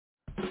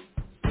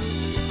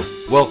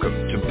Welcome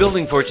to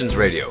Building Fortunes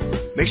Radio.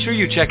 Make sure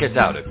you check us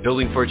out at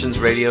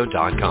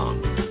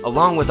buildingfortunesradio.com.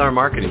 Along with our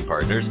marketing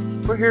partners,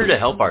 we're here to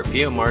help our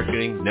PM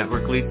Marketing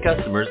Network Lead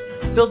customers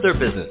build their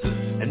businesses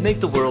and make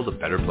the world a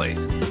better place.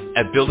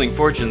 At Building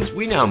Fortunes,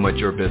 we know how much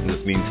your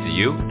business means to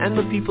you and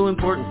the people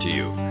important to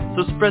you.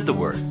 So spread the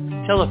word,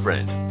 tell a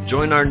friend,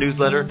 join our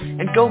newsletter,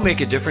 and go make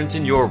a difference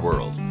in your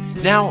world.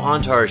 Now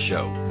on to our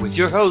show with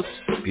your host,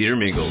 Peter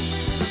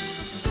Mingils.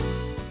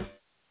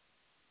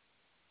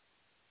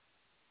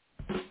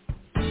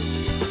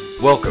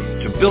 Welcome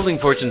to Building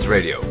Fortunes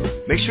Radio.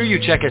 Make sure you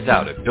check us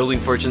out at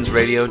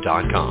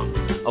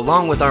buildingfortunesradio.com.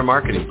 Along with our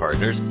marketing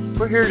partners,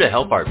 we're here to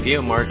help our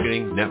PM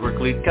Marketing Network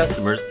Lead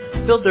customers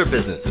build their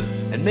businesses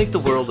and make the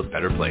world a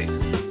better place.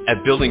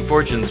 At Building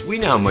Fortunes, we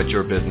know how much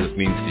your business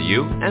means to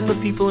you and the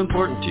people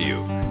important to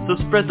you. So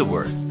spread the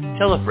word,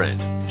 tell a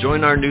friend,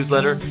 join our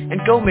newsletter, and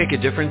go make a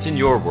difference in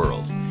your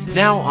world.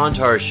 Now on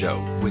to our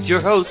show with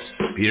your host,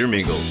 Peter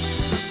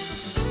Mingils.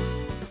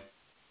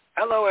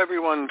 Hello,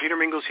 everyone. Peter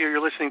Mingils here.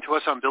 You're listening to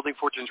us on Building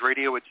Fortunes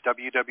Radio. It's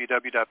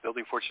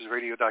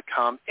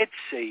www.buildingfortunesradio.com. It's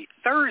a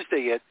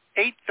Thursday at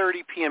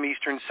 8:30 p.m.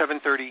 Eastern,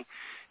 7:30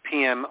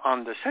 p.m.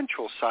 on the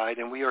Central Side,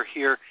 and we are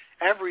here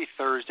every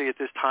Thursday at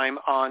this time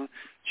on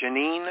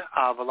Janine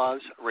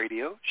Avila's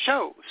radio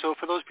show. So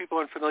for those people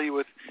unfamiliar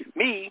with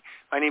me,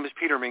 my name is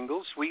Peter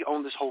Mingils. We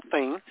own this whole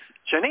thing.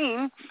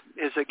 Janine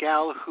is a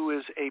gal who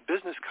is a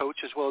business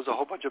coach as well as a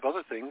whole bunch of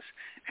other things,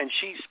 and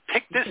she's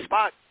picked this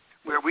spot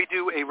where we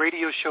do a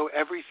radio show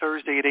every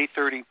Thursday at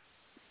 8:30,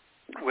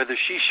 whether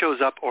she shows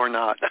up or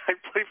not. I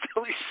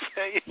really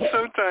say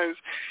sometimes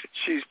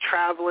she's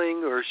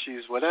traveling or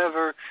she's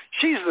whatever.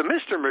 She's the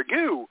Mr.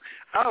 Magoo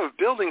of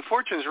Building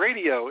Fortunes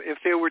Radio. If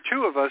there were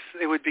two of us,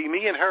 it would be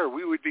me and her.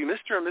 We would be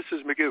Mr. and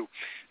Mrs. Magoo.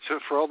 So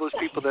for all those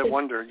people that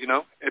wonder, you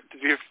know, if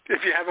you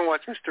haven't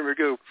watched Mr.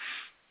 Magoo,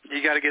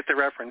 you got to get the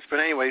reference.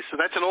 But anyway, so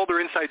that's an older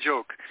inside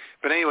joke.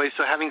 But anyway,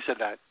 so having said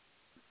that,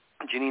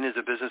 Janine is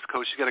a business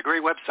coach. She's got a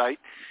great website.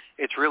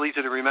 It's real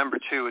easy to remember,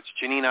 too. It's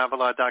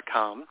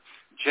JanineAvila.com.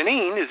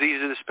 Janine is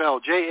easy to spell,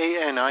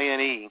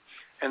 Janine.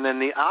 And then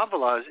the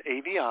Avila is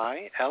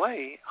Avila.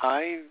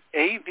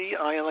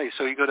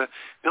 So you go to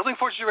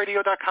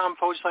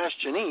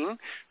buildingfortunesradio.com/Janine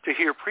to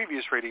hear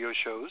previous radio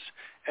shows.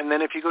 And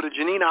then if you go to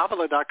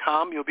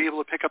JanineAvila.com, you'll be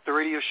able to pick up the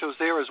radio shows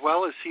there as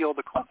well as see all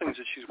the cool things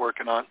that she's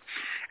working on.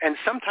 And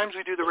sometimes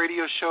we do the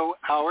radio show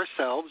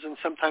ourselves, and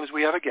sometimes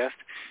we have a guest.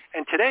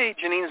 And today,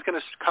 Janine is going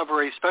to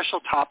cover a special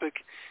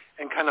topic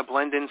and kind of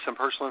blend in some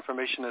personal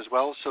information as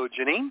well. So,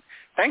 Janine,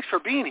 thanks for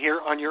being here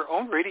on your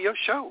own radio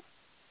show.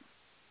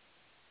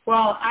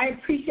 Well, I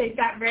appreciate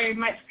that very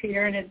much,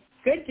 Peter, and it's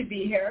good to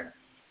be here.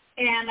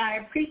 And I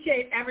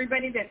appreciate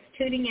everybody that's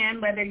tuning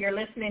in, whether you're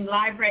listening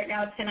live right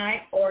now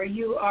tonight or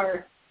you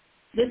are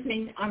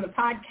listening on the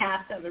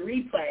podcast of the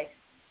replay,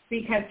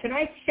 because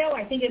tonight's show,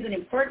 I think, is an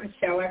important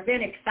show. I've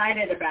been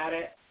excited about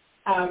it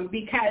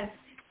because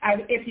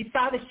if you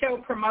saw the show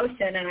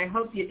promotion, and I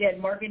hope you did,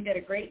 Morgan did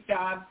a great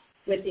job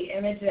with the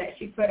image that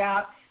she put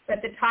out.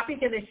 But the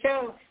topic of the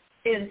show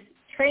is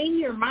train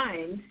your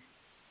mind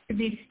to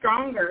be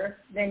stronger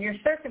than your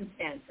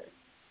circumstances.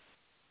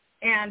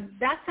 And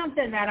that's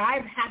something that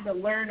I've had to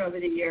learn over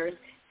the years.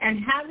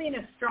 And having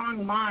a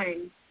strong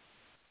mind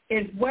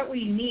is what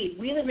we need.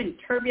 We live in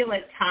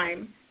turbulent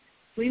times.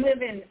 We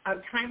live in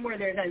a time where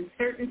there's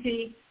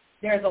uncertainty.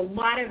 There's a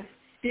lot of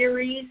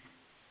theories,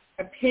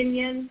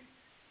 opinions,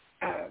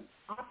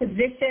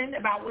 opposition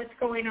about what's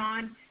going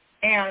on.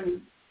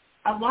 And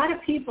a lot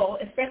of people,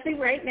 especially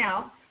right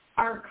now,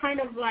 are kind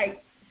of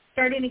like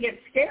starting to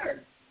get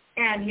scared.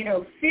 And, you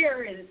know,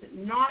 fear is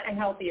not a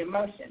healthy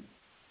emotion.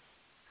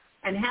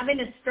 And having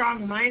a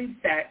strong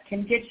mindset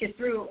can get you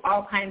through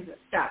all kinds of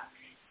stuff.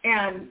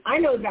 And I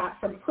know that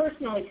from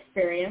personal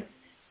experience,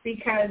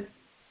 because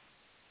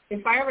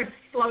if I ever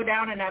slow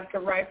down enough to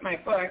write my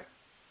book,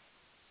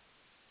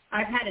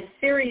 I've had a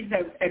series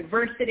of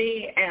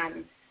adversity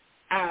and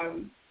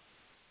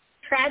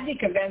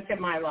tragic events in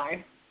my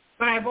life,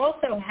 but I've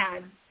also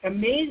had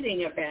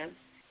amazing events.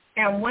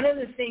 And one of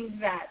the things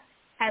that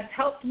has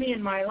helped me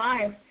in my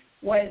life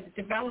was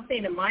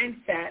developing a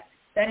mindset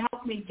that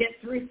helped me get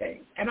through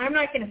things. And I'm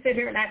not going to sit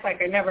here and act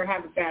like I never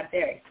have a bad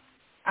day.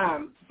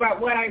 But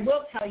what I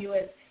will tell you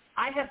is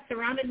I have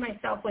surrounded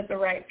myself with the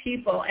right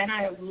people, and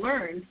I have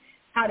learned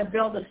how to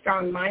build a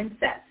strong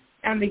mindset.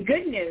 And the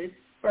good news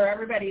for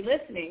everybody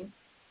listening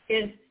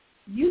is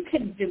you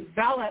can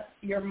develop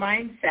your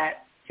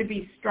mindset to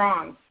be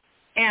strong.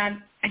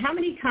 And how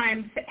many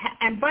times,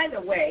 and by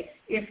the way,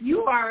 if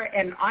you are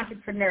an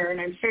entrepreneur, and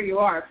I'm sure you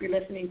are if you're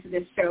listening to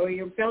this show,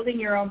 you're building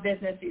your own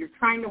business, or you're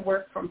trying to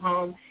work from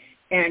home,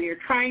 and you're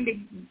trying to,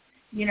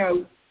 you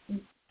know,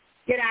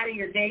 get out of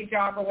your day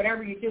job or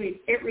whatever you do,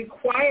 it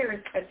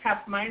requires a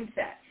tough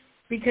mindset.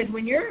 Because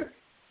when you're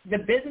the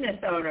business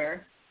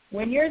owner,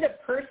 when you're the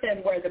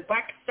person where the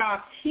buck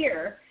stops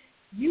here,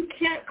 you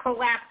can't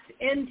collapse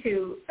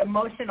into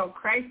emotional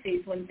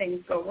crises when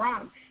things go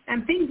wrong.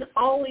 And things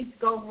always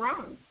go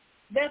wrong.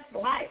 That's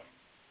life.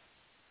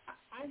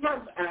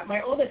 I have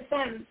my oldest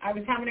son, I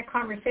was having a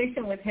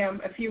conversation with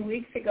him a few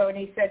weeks ago, and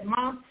he said,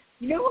 Mom,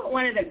 you know what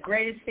one of the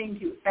greatest things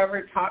you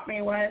ever taught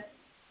me was?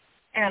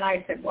 And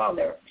I said, well,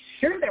 there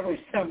was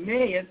so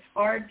many. It's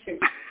hard to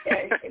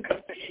say.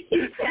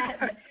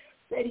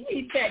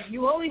 He said,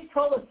 you always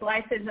told us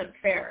life isn't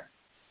fair,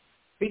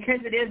 because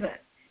it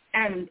isn't.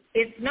 And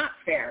it's not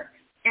fair.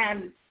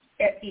 And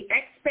the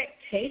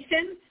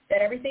expectation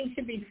that everything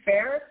should be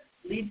fair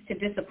leads to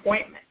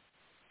disappointment.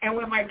 And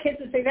when my kids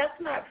would say,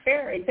 that's not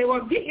fair, I'd say,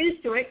 well, get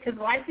used to it, because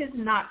life is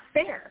not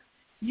fair.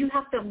 You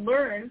have to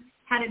learn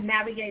how to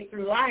navigate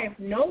through life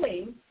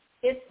knowing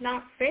it's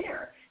not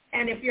fair.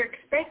 And if you're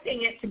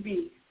expecting it to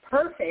be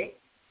perfect,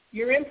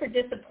 you're in for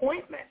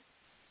disappointment.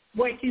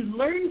 What you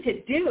learn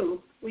to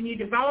do when you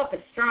develop a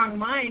strong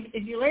mind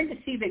is you learn to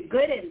see the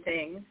good in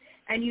things,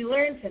 and you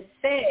learn to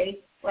say,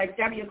 like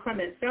W.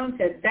 Clement Stone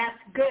said, that's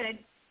good,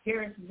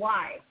 here's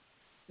why.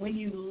 When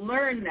you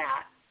learn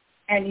that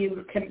and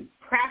you can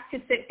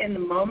practice it in the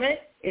moment,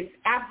 it's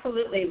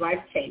absolutely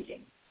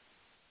life-changing.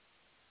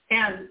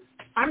 And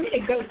I'm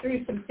going to go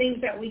through some things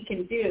that we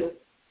can do.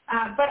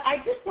 But I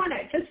just want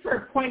to, just for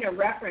a point of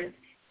reference,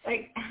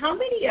 like how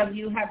many of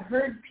you have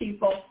heard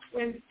people,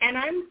 and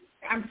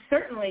I'm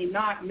certainly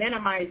not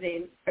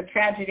minimizing a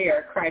tragedy or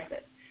a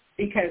crisis,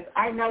 because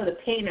I know the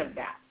pain of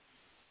that.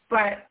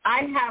 But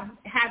I have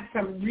had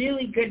some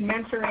really good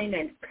mentoring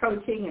and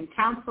coaching and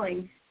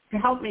counseling to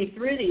help me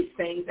through these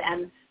things.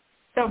 And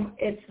so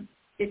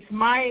it's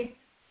my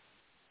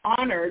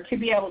honor to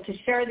be able to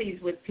share these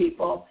with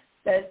people,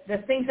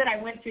 the things that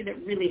I went through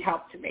that really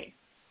helped me.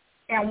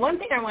 And one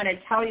thing I want to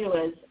tell you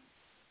is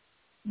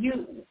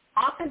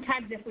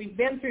oftentimes if we've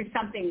been through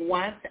something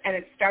once and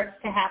it starts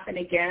to happen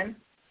again,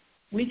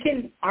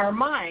 our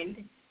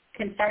mind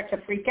can start to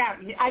freak out.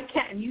 I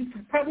can't, and you've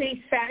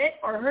probably said it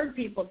or heard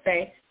people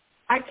say,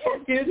 I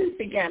can't do this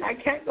again. I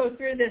can't go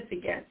through this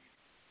again.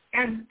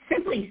 And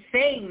simply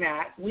saying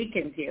that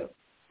weakens you.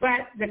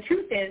 But the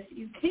truth is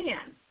you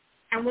can.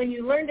 And when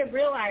you learn to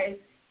realize,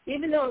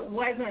 even though it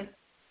wasn't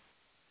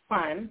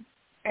fun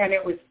and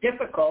it was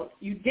difficult,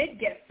 you did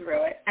get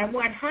through it. And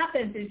what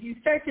happens is you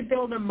start to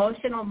build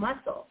emotional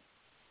muscle.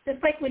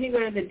 Just like when you go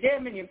to the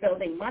gym and you're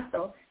building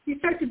muscle, you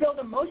start to build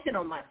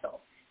emotional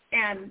muscle.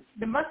 And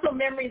the muscle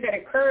memory that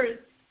occurs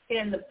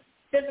in the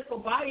physical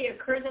body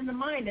occurs in the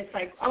mind. It's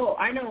like, oh,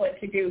 I know what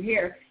to do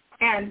here.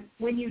 And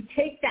when you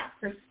take that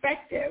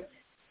perspective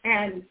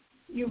and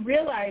you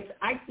realize,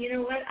 you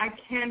know what, I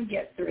can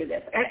get through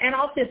this. And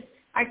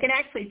I can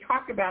actually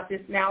talk about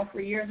this now.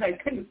 For years I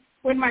couldn't.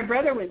 When my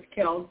brother was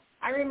killed,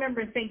 I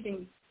remember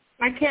thinking,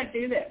 I can't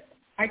do this.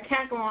 I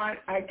can't go on.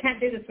 I can't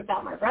do this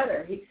without my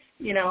brother.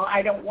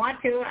 I don't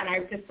want to. And I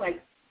was just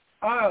like,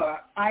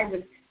 I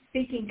was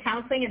seeking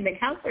counseling, and the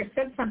counselor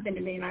said something to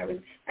me, and I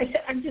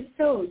said, I'm just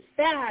so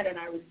sad, and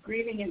I was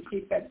grieving, and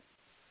she said,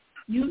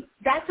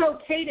 that's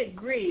okay to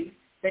grieve,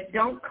 but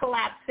don't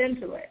collapse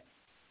into it.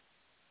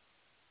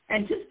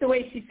 And just the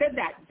way she said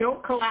that,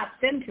 don't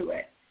collapse into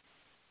it,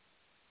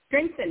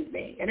 strengthened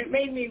me, and it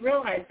made me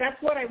realize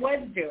that's what I was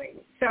doing.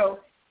 So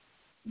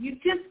you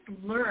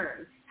just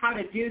learn how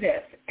to do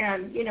this.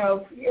 And,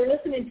 if you're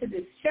listening to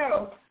this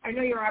show, I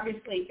know you're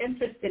obviously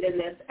interested in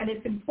this, and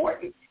it's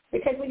important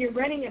because when you're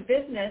running a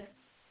business,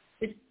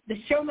 the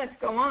show must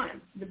go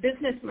on. The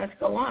business must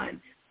go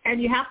on,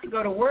 and you have to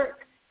go to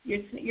work.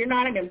 You're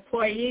not an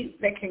employee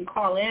that can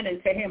call in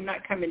and say, hey, I'm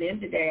not coming in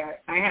today.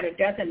 I had a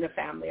death in the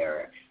family,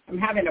 or I'm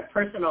having a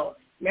personal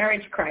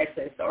marriage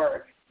crisis,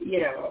 or,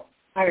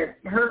 I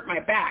hurt my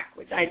back,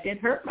 which I did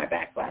hurt my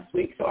back last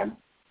week, so I'm,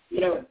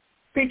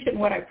 preaching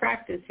what I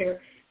practice here.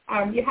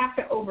 You have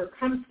to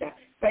overcome stuff,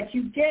 but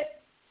you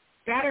get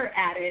better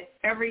at it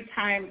every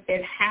time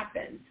it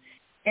happens.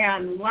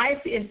 And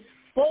life is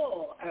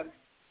full of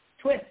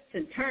twists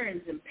and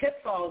turns and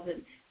pitfalls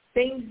and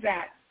things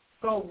that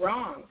go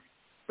wrong.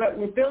 But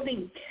we're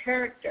building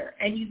character,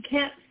 and you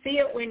can't see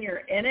it when you're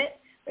in it,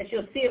 but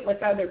you'll see it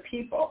with other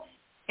people.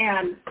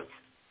 And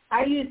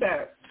I use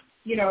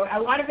a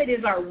lot of it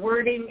is our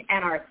wording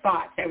and our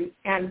thoughts.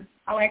 And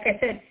like I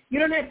said, you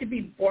don't have to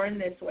be born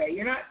this way.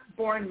 You're not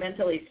born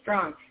mentally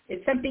strong.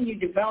 It's something you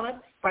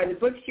develop by the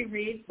books you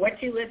read,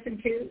 what you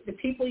listen to, the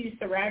people you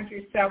surround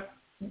yourself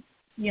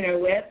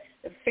with,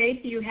 the faith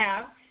you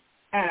have.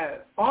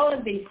 All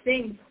of these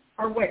things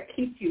are what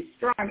keeps you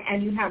strong,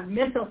 and you have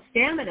mental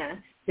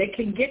stamina that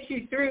can get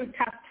you through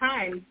tough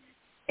times.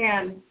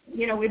 And,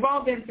 we've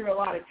all been through a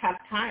lot of tough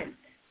times.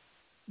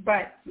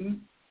 But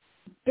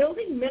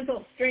building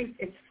mental strength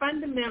is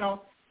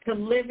fundamental to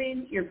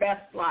living your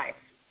best life.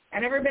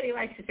 And everybody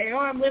likes to say,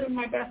 I'm living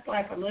my best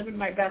life, I'm living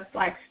my best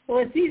life. Well,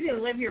 it's easy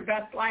to live your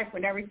best life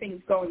when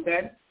everything's going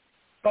good.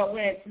 But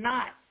when it's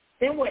not,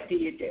 then what do?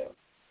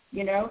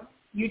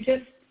 You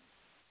just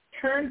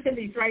turn to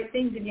these right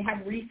things, and you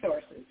have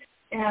resources.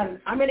 And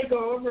I'm going to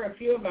go over a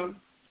few of them.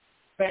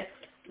 But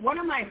one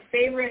of my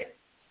favorite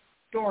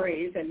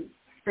stories, and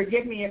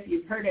forgive me if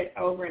you've heard it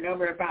over and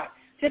over, about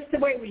just the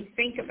way we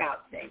think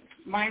about things,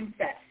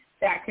 mindset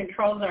that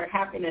controls our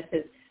happiness,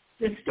 is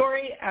the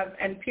story of,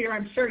 and Peter,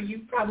 I'm sure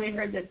you've probably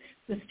heard this,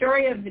 the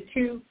story of the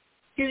two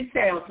shoe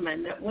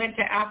salesmen that went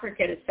to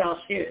Africa to sell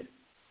shoes.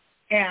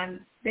 And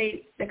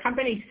the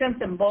company sent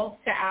them both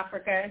to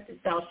Africa to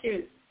sell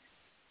shoes.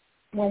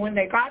 Well, when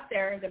they got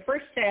there, the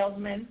first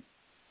salesman,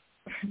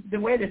 the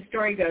way the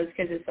story goes,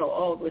 because it's so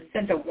old, was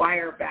sent a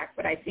wire back,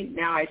 but I think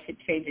now I should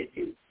change it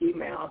to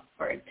email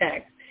or a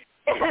text,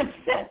 and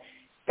sent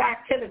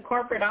back to the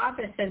corporate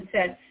office and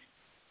said,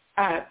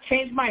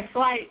 change my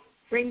flight,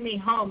 bring me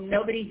home,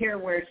 nobody here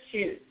wears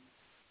shoes.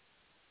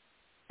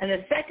 And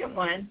the second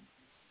one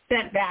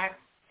sent back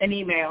an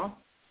email,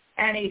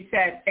 and he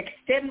said,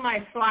 extend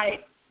my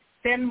flight,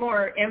 send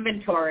more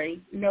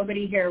inventory,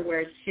 nobody here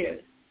wears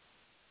shoes.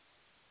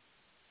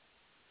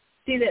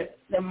 See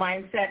the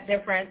mindset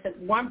difference?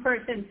 One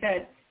person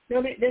said,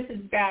 "Nobody, this is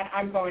bad,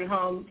 I'm going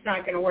home, it's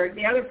not going to work."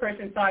 The other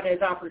person saw it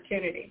as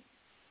opportunity.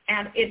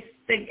 And it's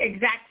the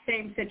exact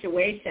same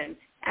situation,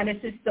 and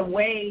it's just the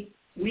way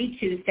we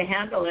choose to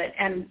handle it.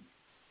 And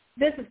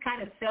this is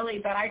kind of silly,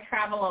 but I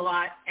travel a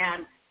lot,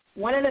 and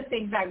one of the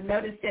things I've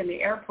noticed in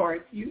the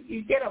airports,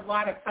 you get a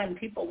lot of fun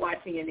people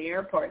watching in the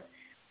airports.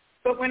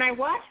 But when I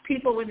watch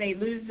people when they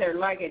lose their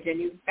luggage, and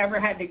you've ever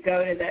had to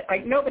go to that,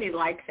 like nobody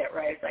likes it,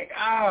 right? It's like,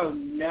 oh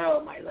no,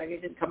 my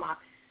luggage didn't come off.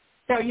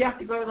 So you have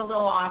to go to the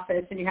little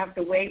office and you have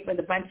to wait with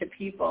a bunch of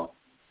people.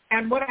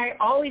 And what I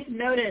always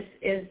notice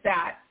is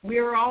that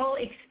we're all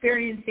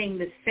experiencing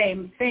the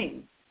same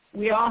thing.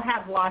 We all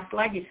have lost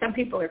luggage. Some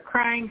people are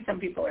crying, some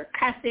people are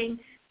cussing,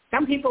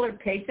 some people are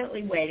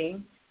patiently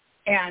waiting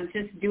and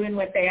just doing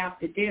what they have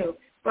to do.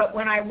 But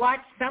when I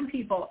watch some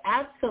people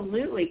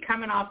absolutely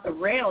coming off the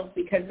rails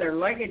because their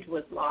luggage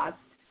was lost,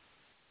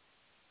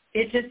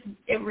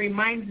 it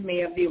reminds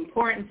me of the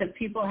importance of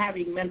people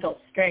having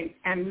mental strength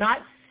and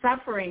not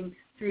suffering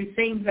through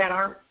things that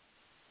aren't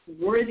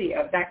worthy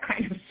of that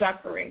kind of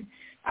suffering.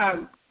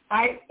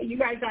 You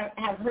guys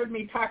have heard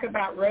me talk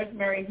about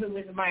Rosemary, who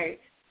was my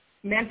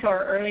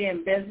mentor early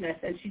in business,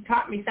 and she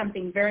taught me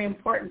something very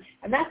important.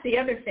 And that's the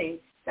other thing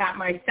that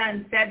my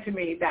son said to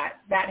me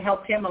that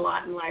helped him a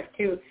lot in life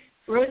too.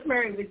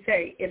 Rosemary would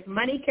say, if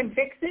money can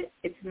fix it,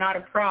 it's not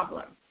a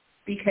problem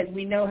because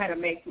we know how to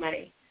make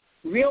money.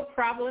 Real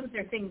problems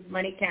are things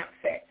money can't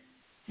fix.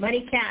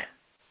 Money can't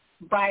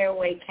buy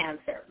away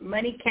cancer.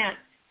 Money can't,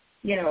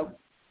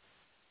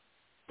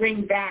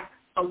 bring back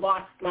a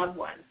lost loved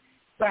one.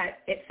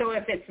 So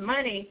if it's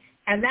money,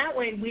 and that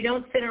way we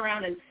don't sit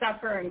around and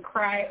suffer and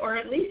cry, or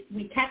at least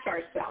we catch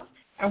ourselves,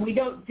 and we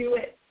don't do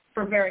it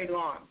for very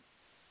long.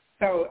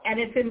 So, and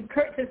it's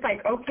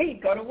like, okay,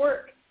 go to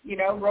work.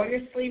 Roll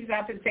your sleeves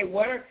up and say,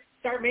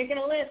 start making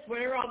a list.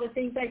 What are all the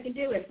things I can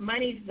do? If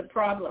money's the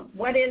problem,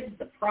 what is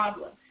the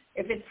problem?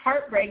 If it's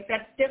heartbreak,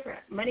 that's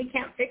different. Money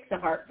can't fix a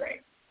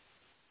heartbreak.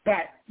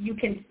 But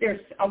there's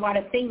a lot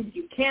of things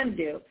you can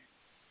do.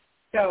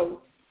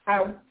 So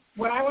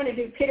what I want to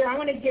do, Peter, I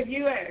want to give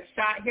you a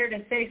shot here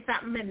to say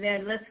something, and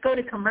then let's go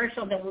to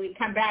commercial. Then when we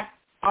come back,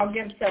 I'll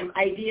give some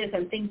ideas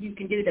and things you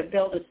can do to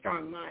build a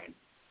strong mind.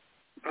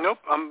 Nope,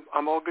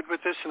 I'm all good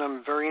with this, and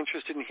I'm very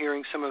interested in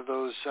hearing some of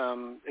those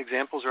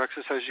examples or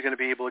exercises you're going to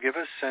be able to give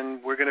us.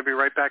 And we're going to be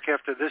right back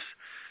after this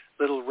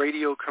little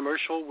radio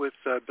commercial with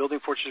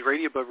Building Fortunes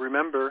Radio. But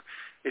remember,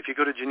 if you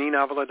go to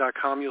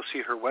JanineAvila.com, you'll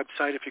see her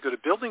website. If you go to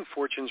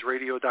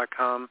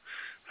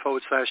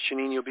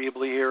BuildingFortunesRadio.com/Janine, you'll be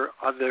able to hear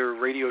other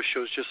radio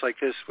shows just like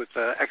this with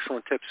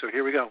excellent tips. So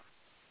here we go.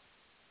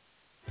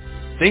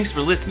 Thanks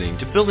for listening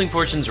to Building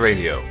Fortunes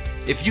Radio.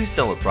 If you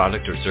sell a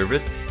product or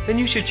service, then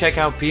you should check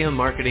out PM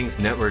Marketing's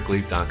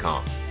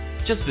NetworkLeads.com.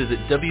 Just visit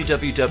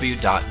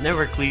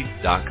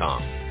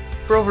www.networkleads.com.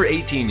 For over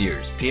 18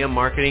 years, PM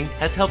Marketing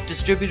has helped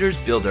distributors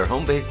build their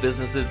home-based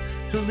businesses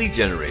through lead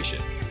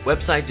generation,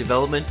 website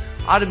development,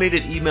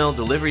 automated email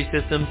delivery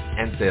systems,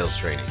 and sales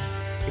training.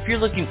 If you're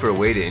looking for a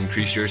way to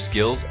increase your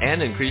skills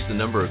and increase the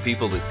number of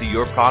people that see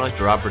your product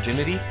or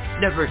opportunity,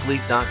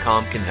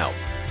 NetworkLeads.com can help.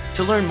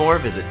 To learn more,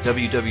 visit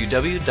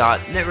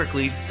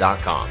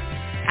www.networkleads.com.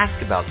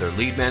 Ask about their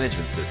lead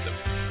management system,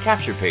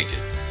 capture pages,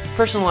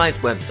 personalized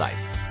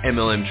websites,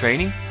 MLM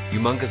training,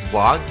 humongous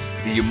blogs,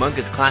 the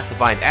humongous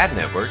classified ad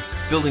network,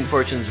 Building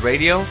Fortunes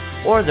Radio,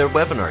 or their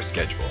webinar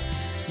schedule.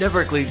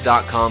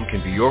 NetworkLeads.com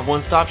can be your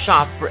one-stop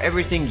shop for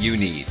everything you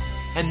need.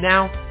 And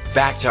now,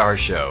 back to our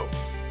show.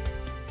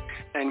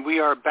 And we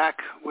are back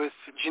with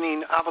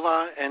Janine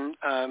Avila. And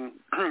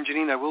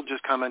Janine, I will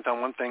just comment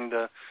on one thing.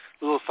 The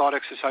little thought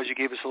exercise you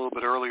gave us a little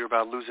bit earlier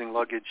about losing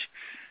luggage.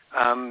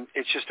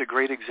 It's just a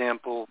great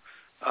example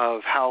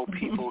of how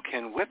people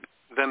can whip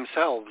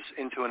themselves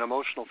into an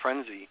emotional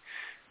frenzy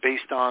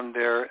based on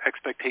their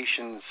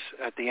expectations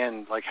at the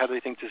end, like how do they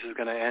think this is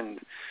going to end.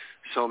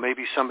 So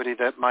maybe somebody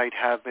that might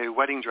have a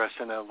wedding dress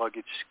in a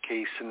luggage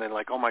case and they're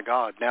like, oh my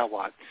God, now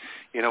what?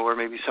 Or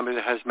maybe somebody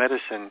that has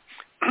medicine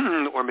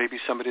or maybe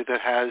somebody that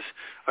has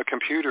a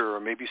computer or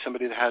maybe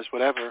somebody that has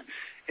whatever.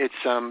 It's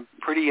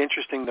pretty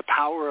interesting, the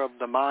power of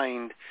the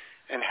mind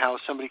and how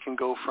somebody can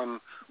go from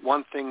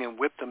one thing and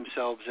whip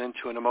themselves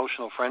into an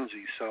emotional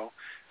frenzy. So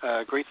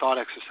great thought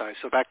exercise.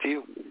 So back to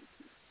you.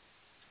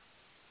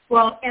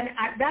 Well, and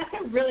that's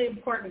a really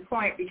important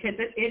point because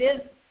it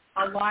is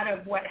a lot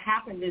of what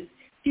happens is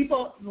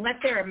people let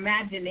their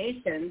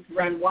imaginations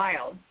run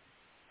wild.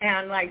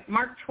 And like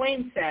Mark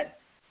Twain said,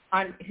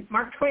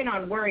 Mark Twain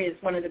on worry is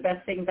one of the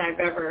best things I've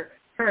ever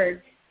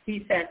heard.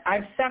 He said,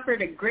 I've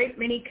suffered a great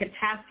many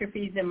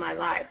catastrophes in my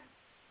life.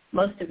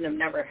 Most of them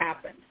never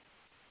happened.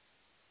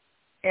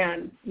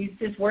 And he's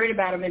just worried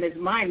about them in his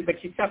mind,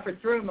 but you suffer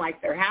through them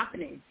like they're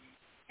happening.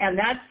 And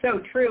that's so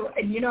true.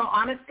 And, you know,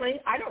 honestly,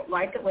 I don't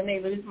like it when they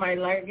lose my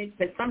luggage,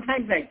 but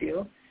sometimes I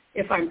do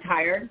if I'm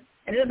tired.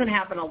 And it doesn't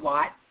happen a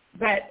lot.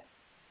 But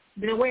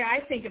the way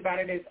I think about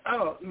it is,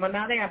 oh, well,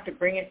 now they have to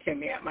bring it to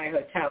me at my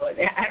hotel.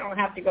 I don't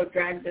have to go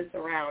drag this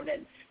around.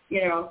 And,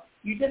 you know,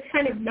 you just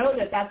kind of know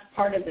that that's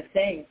part of the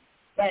thing.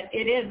 But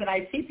it is, and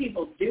I see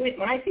people do it.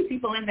 When I see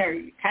people in there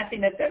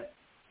cussing at the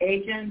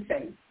agents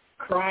and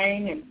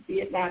crying and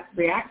being not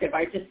reactive,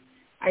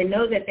 I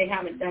know that they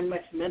haven't done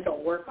much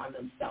mental work on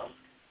themselves.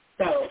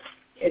 So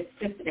it's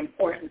just an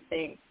important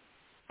thing.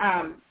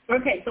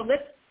 Okay, so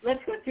let's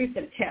go through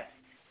some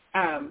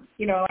tips.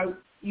 You know,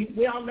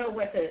 we all know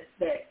what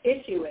the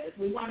issue is.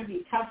 We want to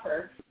be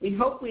tougher. We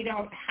hope we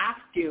don't have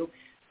to.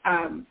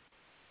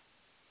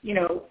 You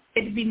know,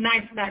 it'd be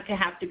nice not to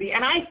have to be.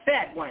 And I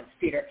said once,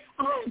 Peter,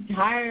 I'm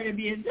tired of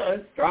being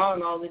so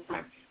strong all the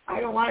time.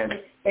 I don't want to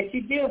be, but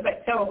you do.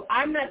 But so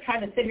I'm not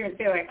trying to sit here and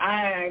say, like,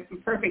 I'm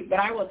perfect, but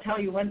I will tell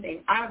you one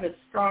thing. I have a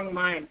strong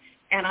mind,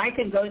 and I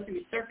can go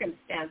through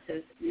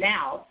circumstances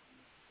now.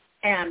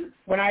 And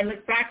when I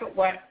look back at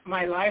what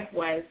my life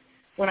was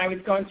when I was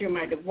going through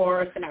my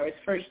divorce and I was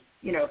first,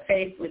 you know,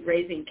 faced with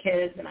raising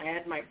kids and I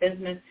had my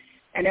business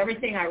and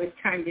everything I was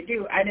trying to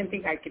do, I didn't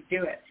think I could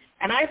do it.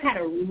 And I've had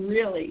a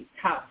really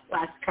tough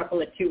last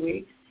couple of 2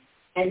 weeks.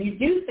 And you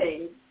do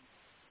things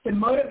to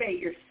motivate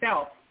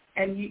yourself.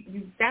 And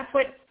that's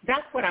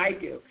what I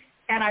do.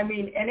 And I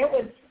mean, and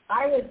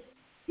I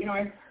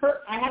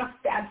had a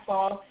bad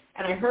fall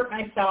and I hurt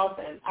myself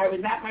and I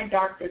was at my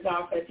doctor's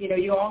office. You know,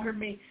 you all heard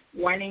me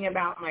whining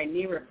about my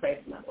knee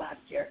replacement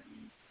last year.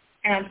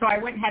 And so I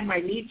went and had my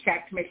knee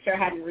checked to make sure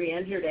I hadn't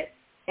re-injured it.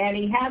 And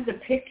he has a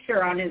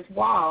picture on his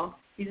wall.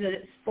 He's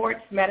a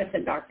sports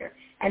medicine doctor.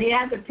 And he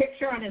has a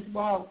picture on his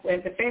wall,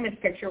 with a famous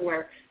picture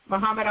where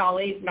Muhammad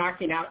Ali's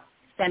knocking out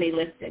Sonny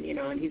Liston, you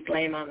know, and he's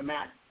laying on the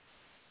mat.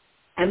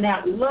 And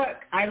that look,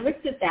 I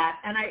looked at that,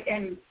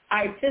 and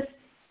I just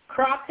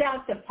cropped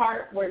out the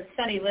part where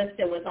Sonny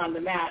Liston was on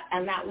the mat,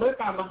 and that look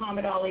on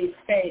Muhammad Ali's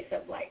face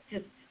of like,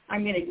 just, I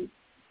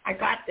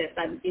got this,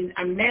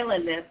 I'm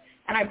nailing this,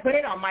 and I put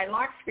it on my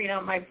lock screen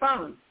on my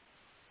phone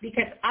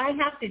because I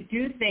have to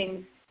do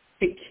things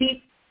to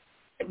keep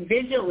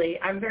visually,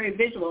 I'm very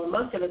visual, and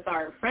most of us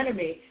are in front of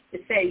me, to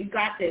say, you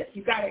got this,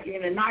 you got it, you're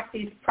going to knock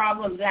these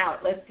problems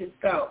out, let's just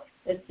go.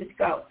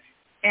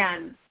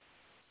 And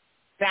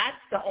that's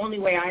the only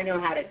way I know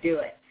how to do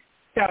it.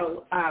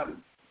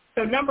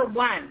 So number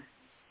one,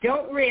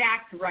 don't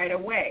react right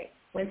away.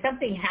 When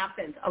something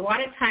happens, a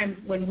lot of times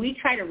when we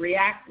try to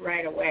react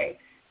right away,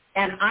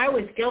 and I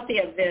was guilty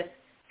of this,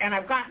 and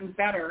I've gotten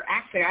better.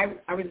 Actually,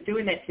 I was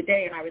doing it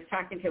today, and I was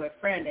talking to a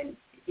friend, and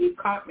he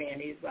caught me,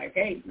 and he's like,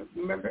 hey,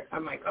 remember?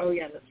 I'm like, oh,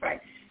 yeah, that's right.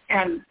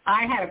 And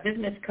I had a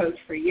business coach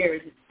for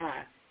years,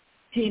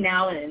 Jean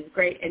Allen, is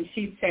great, and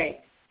she'd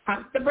say,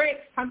 pump the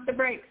brakes,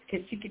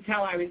 because she could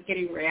tell I was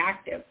getting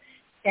reactive.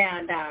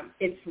 And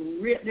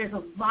there's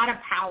a lot of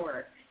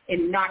power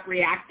in not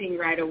reacting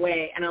right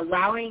away and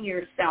allowing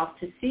yourself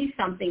to see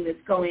something that's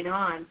going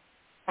on,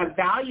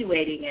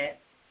 evaluating it,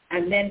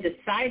 and then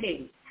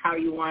deciding how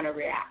you want to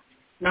react,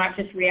 not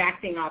just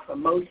reacting off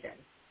emotion.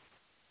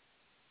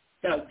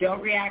 So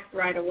don't react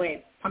right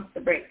away. Pump the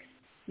brakes.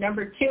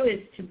 Number two is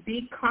to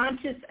be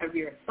conscious of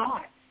your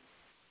thoughts.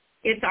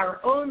 It's our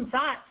own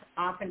thoughts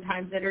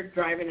oftentimes that are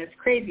driving us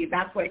crazy.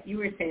 That's what you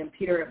were saying,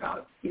 Peter,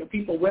 about, you know,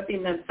 people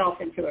whipping themselves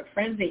into a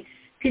frenzy,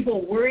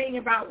 people worrying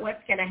about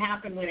what's going to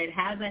happen when it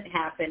hasn't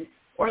happened,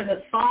 or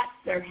the thoughts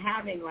they're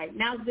having, like,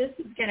 now this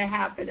is going to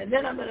happen, and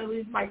then I'm going to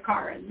lose my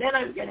car, and then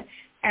I'm going to,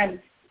 and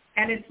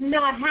it's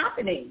not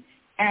happening.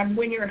 And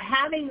when you're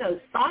having those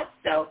thoughts,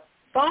 though,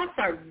 thoughts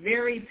are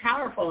very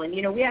powerful. And,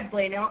 you know, we had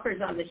Blaine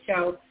Elkers on the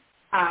show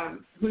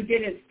who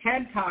did his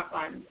TED Talk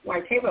on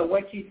Waiteva,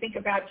 what you think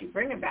about, you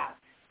bring about.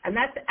 And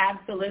that's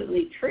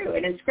absolutely true.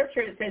 And in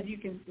Scripture it says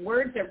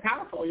words are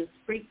powerful. You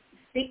speak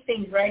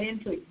things right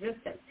into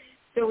existence.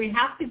 So we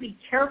have to be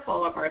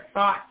careful of our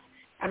thoughts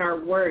and our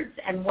words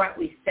and what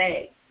we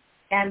say.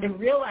 And to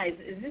realize,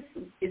 is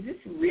this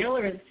real,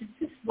 or is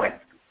this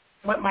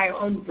what my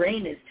own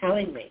brain is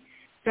telling me?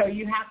 So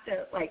you have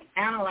to, like,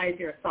 analyze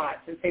your thoughts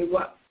and say,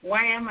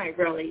 why am I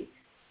really,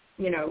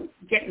 you know,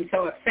 getting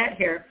so upset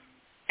here?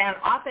 And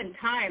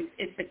oftentimes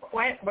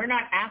we're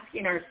not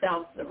asking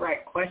ourselves the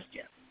right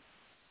question.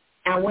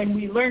 And when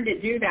we learn to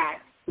do that,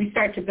 we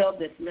start to build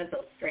this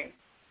mental strength.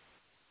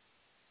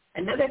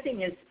 Another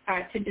thing is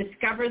to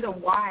discover the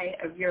why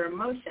of your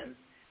emotions.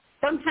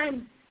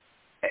 Sometimes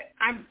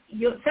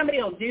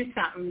somebody will do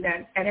something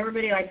and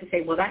everybody likes to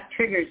say, well, that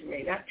triggered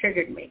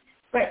me.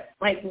 But,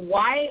 like,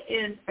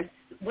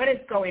 what is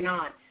going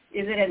on?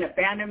 Is it an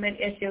abandonment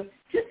issue?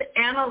 Just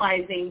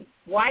analyzing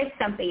why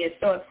something is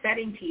so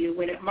upsetting to you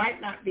when it might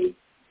not be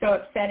so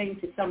upsetting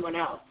to someone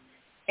else.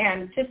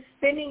 And just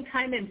spending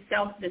time in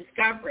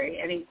self-discovery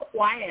and in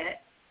quiet.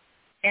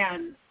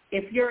 And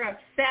if you're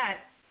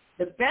upset,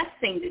 the best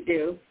thing to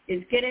do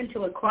is get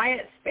into a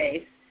quiet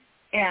space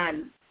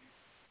and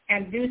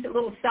do a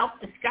little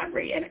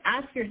self-discovery and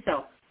ask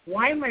yourself,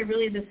 why am I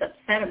really this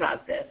upset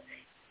about this?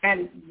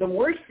 And the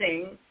worst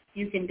thing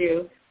you can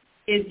do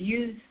is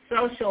use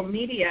social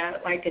media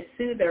like a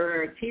soother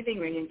or a teething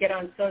ring and get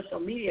on social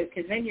media,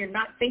 because then you're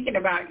not thinking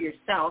about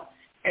yourself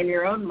and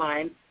your own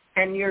mind,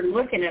 and you're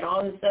looking at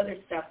all this other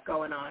stuff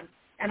going on.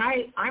 And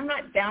I'm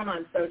not down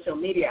on social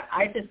media.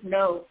 I just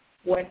know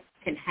what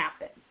can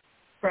happen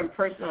from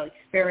personal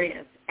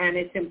experience. And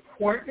it's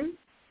important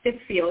to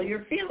feel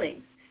your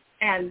feelings.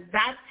 And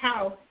that's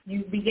how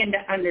you begin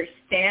to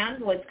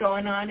understand what's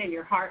going on in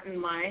your heart and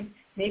mind,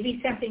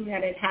 maybe something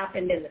that had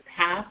happened in the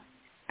past.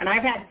 And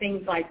I've had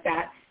things like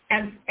that.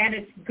 And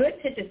it's good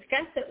to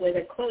discuss it with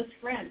a close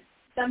friend,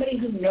 somebody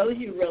who knows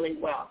you really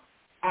well,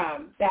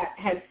 that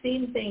has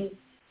seen things,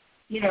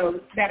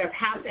 that have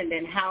happened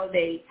and how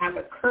they have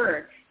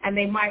occurred. And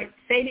they might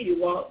say to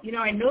you, well,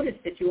 I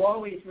noticed that you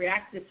always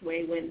react this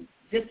way when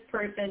this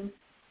person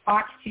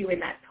talks to you in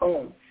that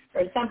tone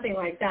or something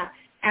like that.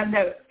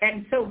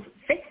 And so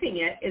fixing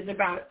it is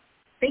about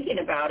thinking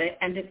about it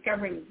and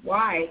discovering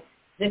why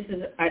this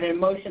is an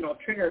emotional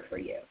trigger for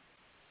you.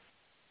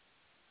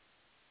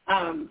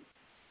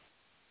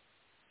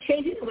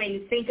 Changing the way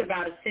you think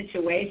about a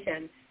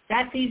situation,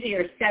 that's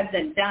easier said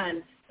than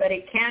done, but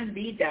it can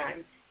be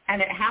done.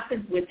 And it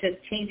happens with just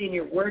changing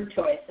your word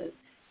choices.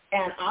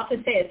 And I'll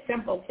just say a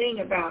simple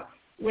thing about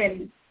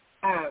when,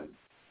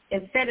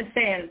 instead of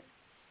saying,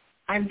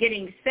 I'm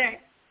getting sick,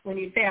 when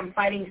you say I'm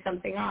fighting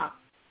something off,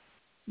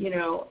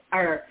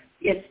 or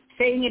it's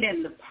saying it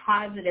in the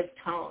positive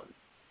tone.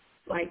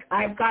 Like,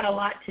 I've got a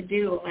lot to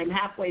do. I'm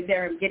halfway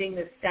there. I'm getting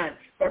this done.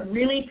 But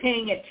really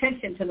paying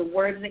attention to the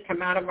words that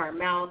come out of our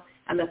mouth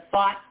and the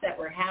thoughts that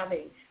we're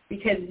having.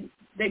 Because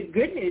the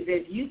good news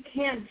is you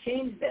can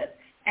change this.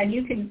 And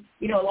you can,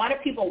 a lot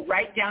of people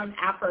write down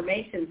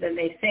affirmations and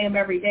they say them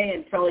every day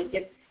until it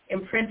gets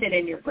imprinted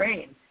in your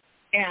brain.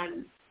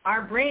 And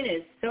our brain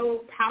is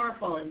so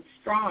powerful and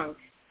strong,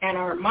 and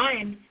our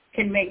mind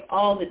can make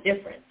all the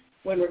difference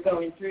when we're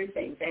going through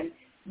things. And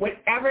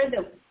whatever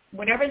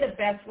the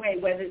best way,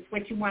 whether it's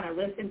what you want to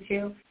listen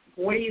to,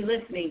 what are you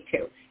listening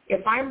to?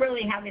 If I'm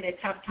really having a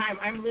tough time,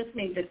 I'm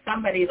listening to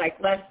somebody like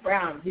Les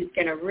Brown, who's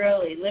going to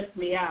really lift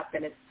me up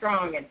and is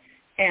strong.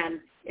 And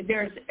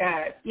there's,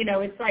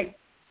 it's like,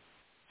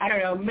 I don't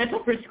know, mental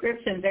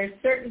prescriptions. There's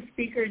certain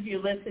speakers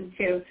you listen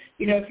to.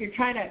 If you're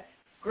trying to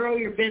grow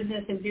your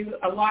business and do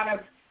a lot of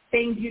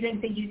things you didn't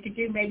think you could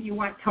do, maybe you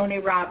want Tony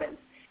Robbins.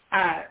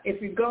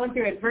 If you're going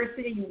through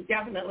adversity, you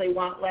definitely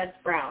want Les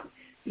Brown.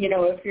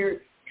 If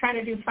you're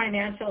trying to do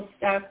financial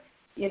stuff,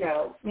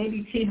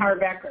 maybe T.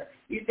 Harv Eker.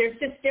 There's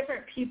just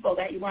different people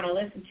that you want to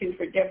listen to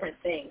for different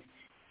things.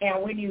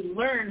 And when you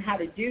learn how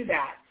to do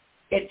that,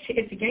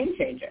 it's a game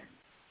changer.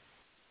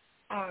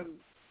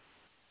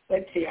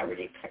 Let's see, I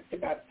already talked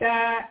about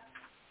that.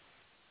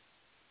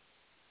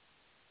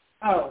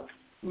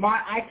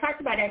 I talked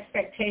about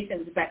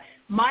expectations, but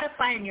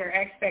modifying your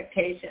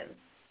expectations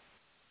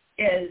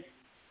is,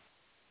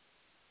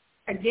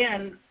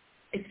 again,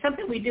 it's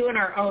something we do in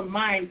our own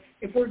mind.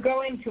 If we're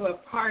going to a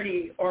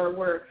party or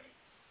we're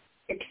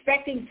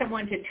expecting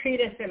someone to treat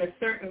us in a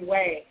certain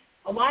way,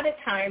 a lot of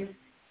times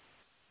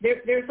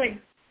there's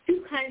like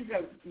two kinds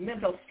of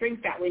mental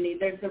strength that we need.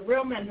 There's the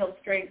real mental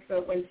strength,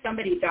 so when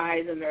somebody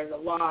dies and there's a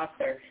loss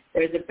or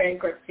there's a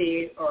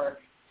bankruptcy or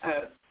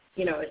a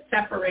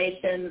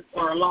separation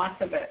or a loss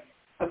of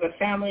a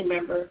family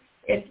member,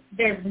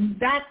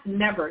 that's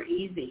never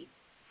easy.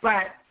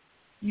 But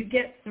you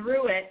get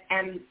through it,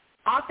 and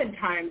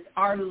oftentimes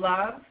our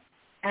love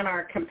and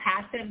our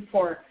compassion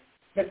for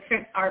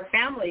our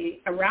family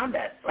around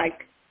us,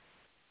 like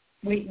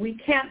we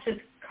can't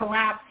just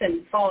collapse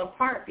and fall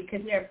apart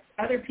because we have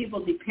other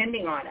people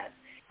depending on us.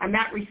 And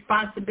that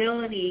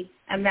responsibility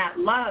and that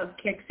love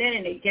kicks in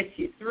and it gets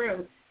you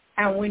through.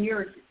 And when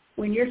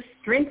you're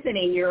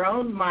strengthening your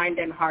own mind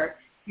and heart,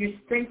 you're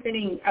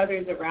strengthening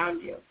others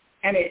around you.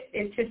 And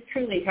it just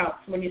truly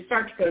helps. When you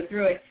start to go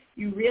through it,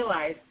 you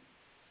realize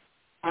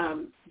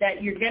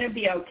that you're going to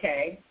be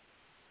okay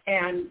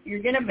and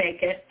you're going to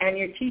make it, and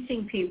you're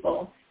teaching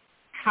people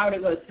how to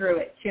go through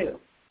it too.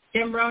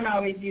 Jim Rohn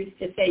always used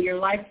to say, your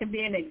life can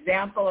be an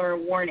example or a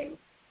warning,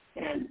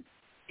 and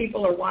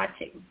people are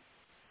watching,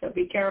 so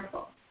be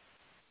careful.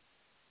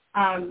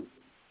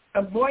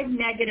 Avoid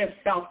negative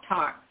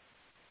self-talk,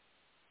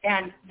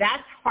 and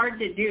that's hard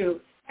to do,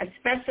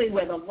 especially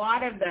with a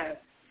lot of the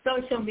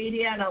social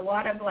media and a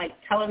lot of like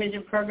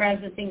television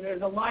programs and things.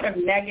 There's a lot of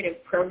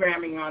negative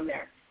programming on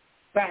there,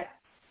 but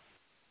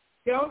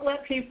don't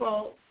let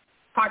people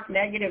talk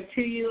negative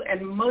to you,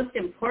 and most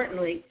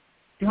importantly,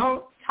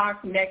 don't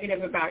talk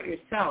negative about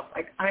yourself.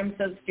 Like, I'm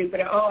so stupid.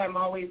 Oh, I'm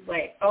always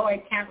late. Oh,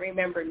 I can't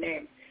remember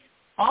names.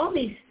 All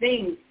these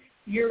things,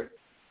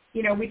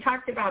 we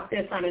talked about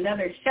this on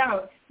another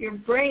show. Your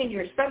brain,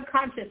 your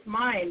subconscious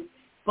mind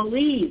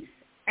believes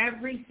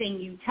everything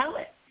you tell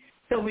it.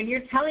 So when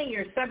you're telling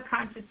your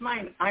subconscious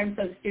mind, I'm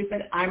so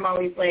stupid, I'm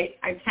always late,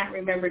 I can't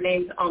remember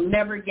names, I'll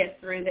never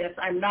get through this,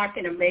 I'm not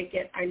going to make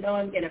it, I know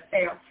I'm going to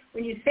fail.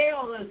 When you say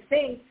all those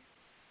things,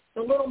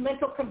 the little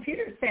mental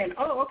computer is saying,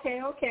 oh, okay,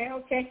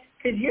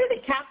 because you're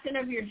the captain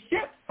of your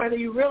ship, whether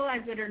you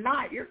realize it or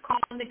not. You're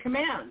calling the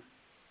commands.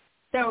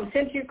 So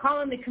since you're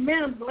calling the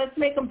commands, let's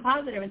make them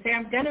positive and say,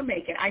 I'm going to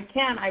make it. I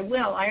can, I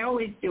will, I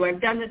always do.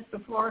 I've done this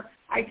before.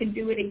 I can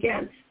do it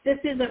again. This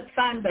isn't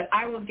fun, but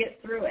I will get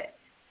through it.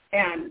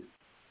 And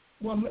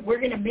we're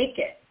going to make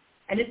it.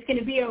 And it's going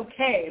to be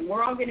okay. And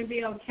we're all going to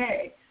be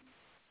okay.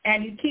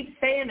 And you keep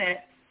saying it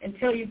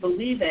until you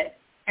believe it.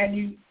 And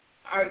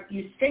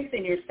you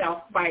strengthen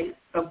yourself by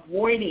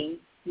avoiding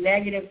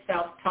negative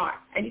self-talk.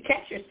 And you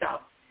catch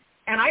yourself.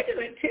 And I do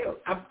it too.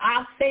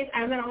 I'll say,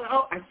 and then I'll go,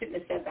 oh, I shouldn't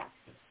have said that.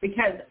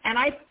 And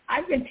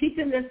I've been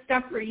teaching this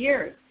stuff for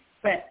years,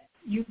 but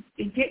you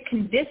get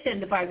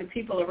conditioned by the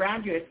people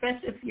around you,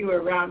 especially if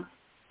you're around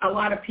a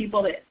lot of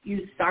people that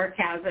use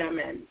sarcasm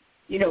and,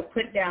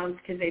 put downs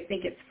because they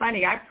think it's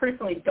funny. I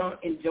personally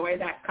don't enjoy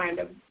that kind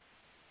of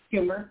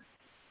humor.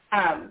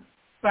 And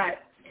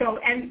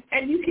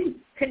you can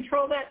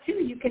control that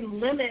too. You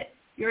can limit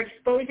your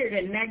exposure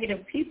to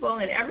negative people,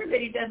 and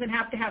everybody doesn't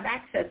have to have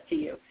access to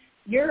you.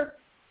 Your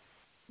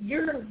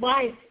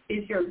life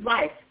is your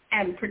life,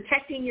 and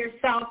protecting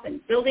yourself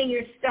and building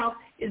yourself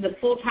is a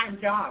full-time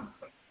job.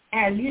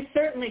 And you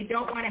certainly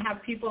don't want to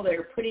have people that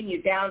are putting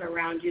you down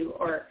around you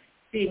or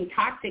being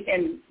toxic.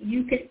 And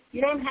you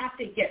don't have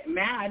to get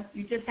mad.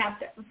 You just have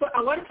to.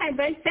 A lot of times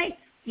I say,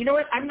 you know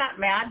what, I'm not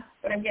mad,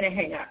 but I'm going to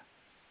hang up.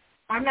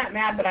 I'm not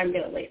mad, but I'm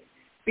going to leave.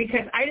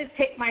 Because I just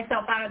take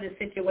myself out of the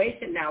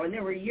situation now, and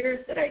there were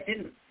years that I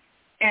didn't.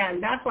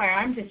 And that's why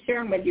I'm just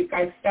sharing with you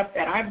guys stuff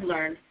that I've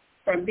learned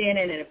from being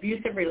in an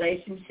abusive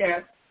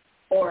relationship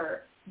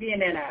or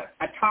being in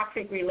a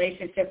toxic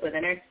relationship with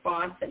an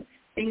ex-boss and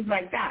things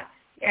like that.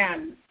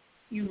 And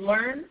you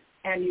learn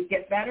and you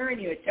get better and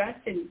you adjust,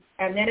 and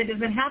then it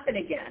doesn't happen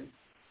again.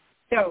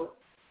 So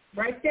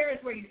right there is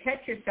where you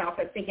catch yourself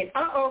at thinking,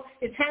 uh-oh,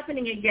 it's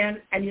happening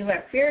again, and you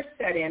let fear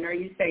set in, or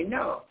you say,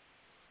 no,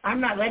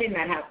 I'm not letting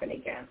that happen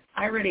again.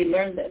 I already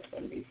learned this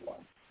one before.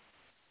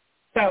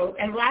 So,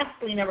 and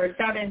lastly, number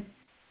 7,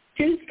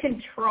 choose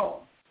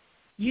control.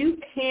 You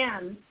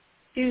can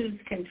choose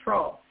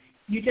control.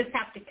 You just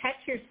have to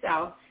catch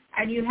yourself,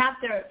 and you have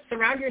to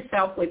surround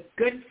yourself with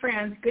good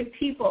friends, good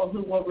people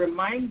who will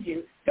remind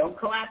you, don't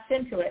collapse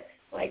into it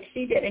like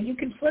she did. And you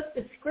can flip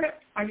the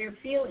script on your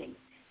feelings,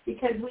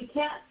 because we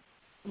can't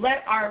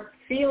let our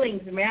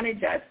feelings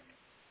manage us.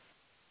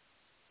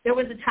 There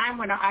was a time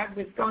when I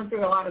was going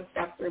through a lot of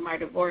stuff through my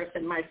divorce,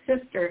 and my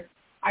sister,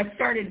 I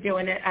started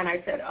doing it, and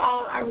I said,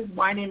 I was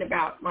whining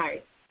about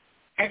my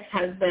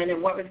ex-husband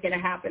and what was going to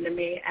happen to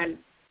me. And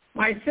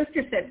my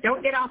sister said,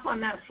 don't get off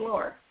on that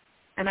floor.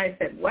 And I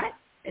said, what?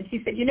 And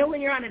she said,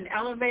 when you're on an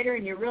elevator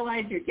and you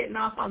realize you're getting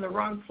off on the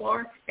wrong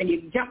floor and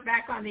you jump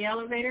back on the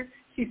elevator,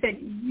 she said,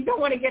 you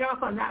don't want to get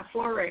off on that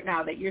floor right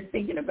now that you're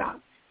thinking about.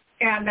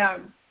 And,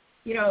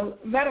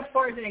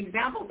 metaphors and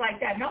examples like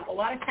that help. A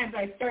lot of times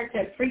I start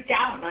to freak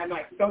out, and I'm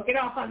like, don't get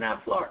off on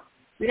that floor.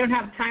 We don't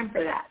have time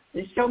for that.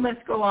 The show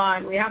must go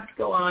on. We have to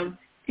go on.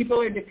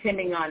 People are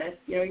depending on us.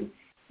 You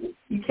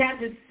can't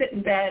just sit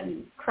in bed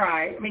and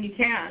cry. I mean, you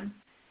can,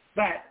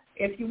 but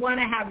if you want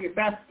to have your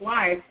best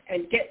life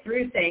and get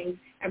through things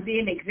and be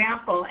an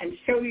example and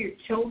show your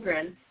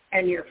children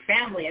and your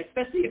family,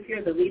 especially if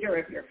you're the leader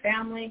of your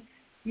family,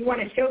 you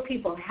want to show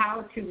people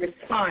how to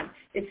respond.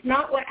 It's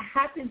not what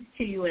happens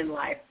to you in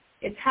life.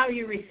 It's how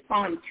you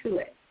respond to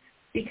it.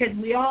 Because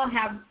we all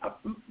have,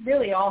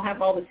 really all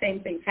have all the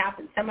same things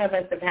happen. Some of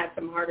us have had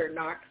some harder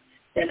knocks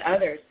than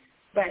others.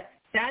 But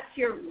that's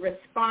your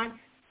response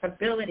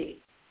ability.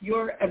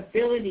 Your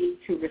ability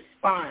to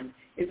respond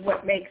is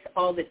what makes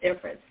all the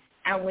difference.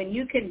 And when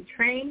you can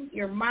train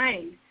your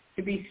mind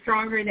to be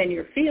stronger than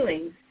your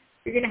feelings,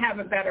 you're going to have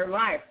a better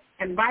life.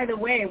 And by the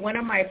way, one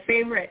of my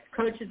favorite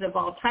coaches of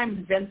all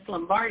time, Vince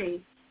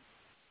Lombardi,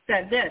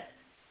 said this: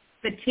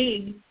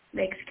 fatigue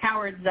makes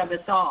cowards of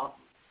us all.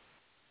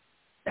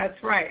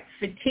 That's right.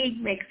 Fatigue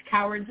makes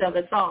cowards of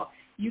us all.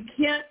 You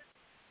can't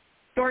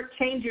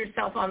shortchange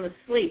yourself on the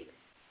sleep.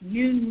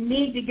 You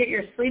need to get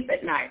your sleep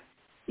at night.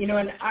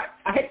 And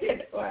I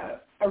did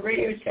a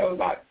radio show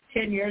about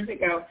 10 years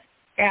ago,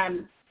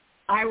 and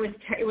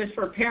it was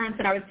for parents,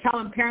 and I was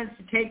telling parents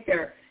to take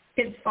their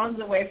kids'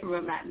 phones away from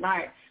them at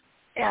night.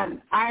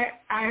 And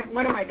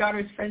one of my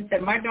daughter's friends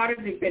said, my daughters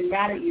have been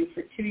mad at you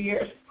for 2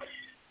 years.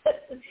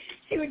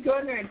 She would go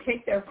in there and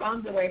take their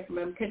phones away from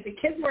them because the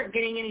kids weren't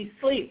getting any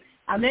sleep.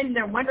 And then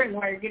they're wondering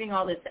why you're getting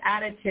all this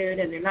attitude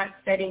and they're not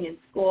studying in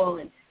school.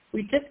 And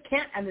we just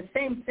can't. And the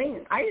same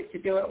thing, I used to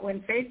do it when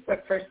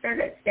Facebook first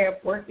started. I'd stay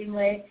up working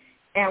late,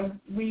 and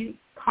we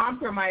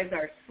compromise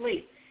our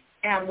sleep.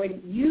 And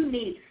when you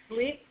need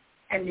sleep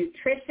and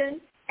nutrition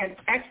and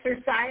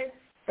exercise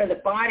for the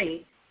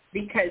body,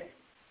 because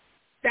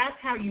that's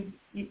how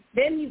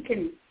then you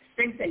can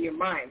strengthen your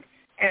mind.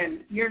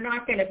 And you're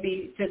not going to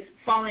be just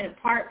falling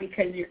apart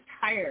because you're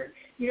tired.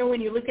 You know,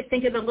 when you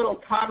think of the little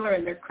toddler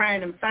and they're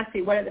crying and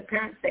fussy, what do the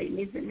parents say? He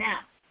needs a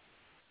nap.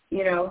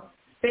 You know,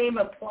 same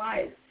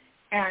applies.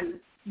 And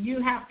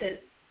you have to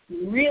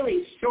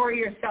really shore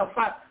yourself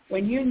up.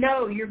 When you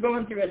know you're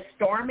going through a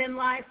storm in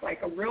life,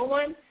 like a real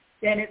one,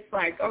 then it's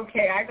like,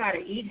 okay, I got to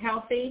eat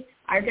healthy,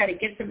 I got to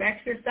get some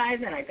exercise,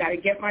 and I got to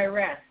get my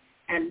rest.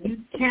 And you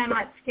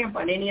cannot skimp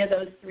on any of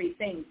those three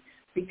things,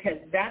 because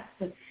that's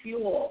the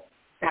fuel.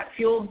 That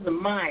fuels the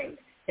mind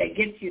that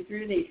gets you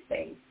through these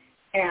things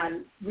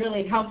and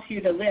really helps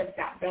you to live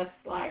that best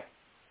life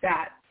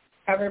that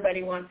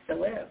everybody wants to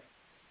live.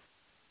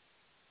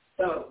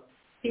 So,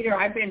 Peter,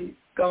 I've been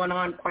going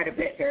on quite a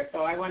bit here, so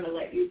I want to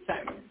let you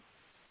chime in.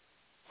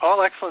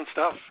 All excellent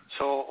stuff.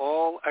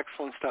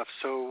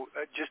 So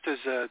just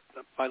as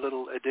my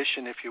little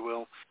addition, if you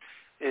will,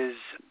 is,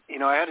 you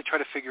know, I had to try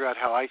to figure out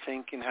how I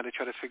think and how to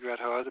try to figure out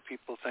how other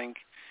people think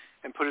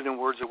and put it in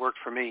words that worked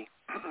for me.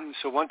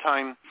 So one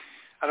time,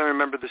 I don't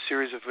remember the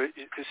series of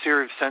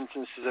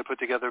sentences I put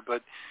together,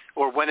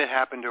 or when it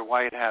happened or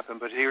why it happened,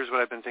 but here's what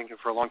I've been thinking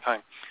for a long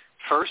time.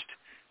 First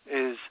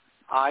is,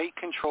 I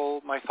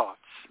control my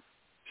thoughts.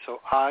 So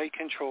I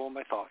control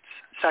my thoughts.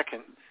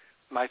 Second,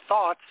 my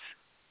thoughts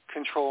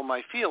control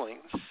my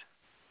feelings.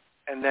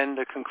 And then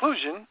the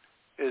conclusion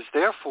is,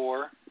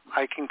 therefore,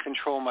 I can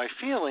control my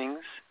feelings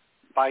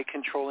by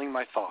controlling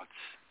my thoughts.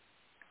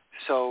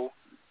 So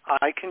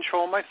I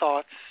control my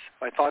thoughts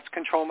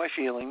control my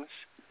feelings.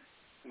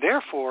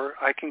 Therefore,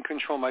 I can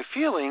control my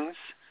feelings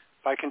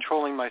by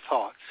controlling my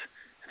thoughts.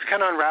 It's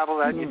kind of unravel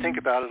that, and you think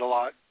about it a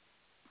lot.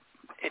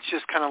 It's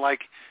just kind of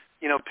like,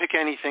 you know, pick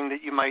anything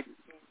that you might,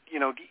 you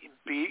know,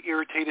 be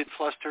irritated,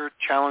 flustered,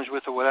 challenged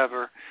with, or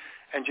whatever,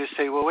 and just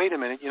say, well, wait a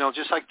minute, you know,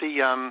 just like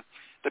the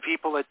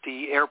people at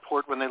the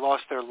airport when they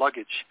lost their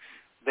luggage,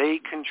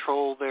 they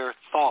control their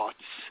thoughts,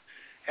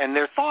 and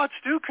their thoughts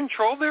do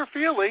control their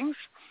feelings,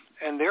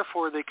 and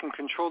therefore they can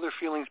control their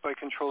feelings by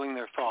controlling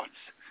their thoughts.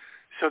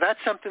 So that's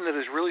something that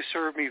has really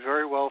served me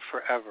very well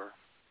forever.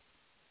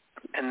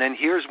 And then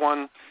here's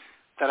one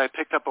that I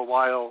picked up a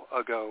while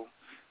ago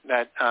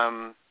that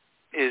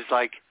is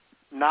like,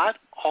 not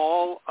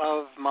all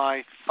of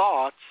my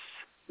thoughts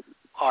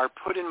are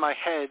put in my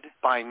head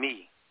by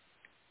me.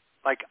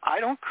 Like, I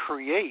don't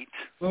create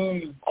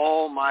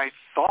all my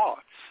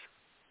thoughts.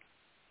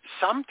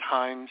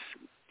 Sometimes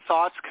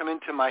thoughts come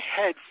into my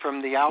head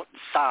from the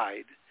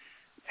outside,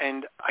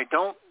 and I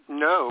don't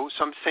know,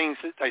 so I'm saying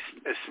as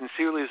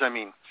sincerely as I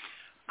mean,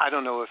 I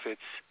don't know if it's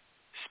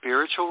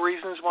spiritual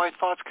reasons why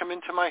thoughts come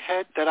into my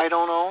head that I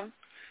don't own,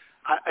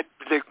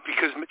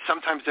 because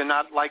sometimes they're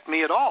not like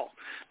me at all.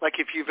 Like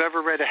if you've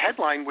ever read a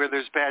headline where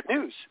there's bad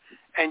news,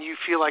 and you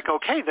feel like,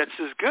 okay, this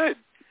is good.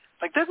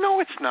 Like, no,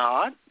 it's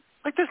not.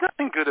 Like, there's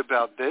nothing good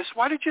about this.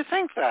 Why did you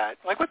think that?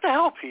 Like, what the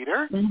hell,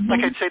 Peter?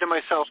 Like, I'd say to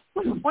myself,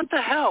 what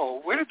the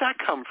hell? Where did that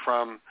come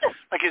from?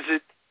 Like, is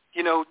it,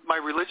 you know, my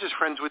religious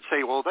friends would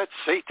say, well, that's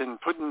Satan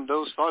putting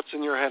those thoughts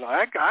in your head.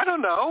 I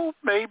don't know.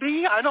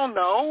 Maybe. I don't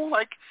know.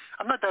 Like,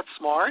 I'm not that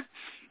smart.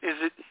 Is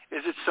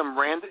it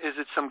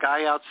some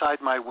guy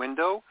outside my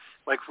window,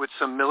 like with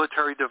some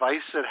military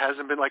device that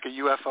hasn't been like a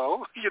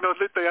UFO, you know,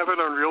 that they haven't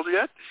unreeled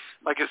yet?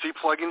 Like, is he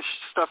plugging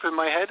stuff in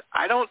my head?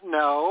 I don't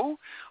know.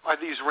 Are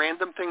these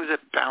random things that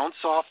bounce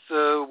off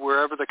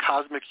wherever the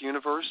cosmic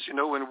universe, you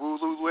know, in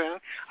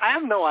Woo-Loo-Land? I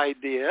have no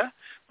idea.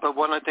 But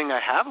one thing I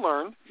have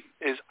learned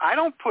is I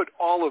don't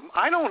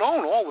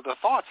own all of the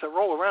thoughts that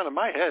roll around in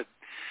my head.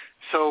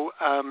 So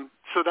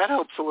that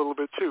helps a little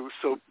bit too.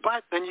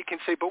 But then you can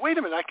say, but wait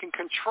a minute, I can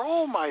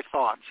control my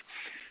thoughts.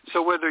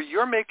 So whether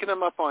you're making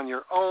them up on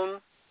your own,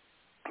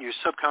 your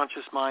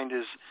subconscious mind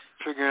is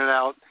figuring it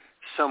out,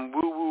 some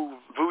woo-woo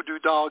voodoo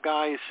doll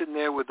guy is sitting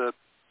there with a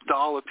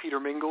doll of Peter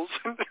Mingils,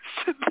 and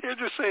sitting there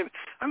just saying,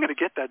 I'm going to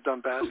get that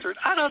dumb bastard.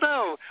 I don't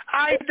know.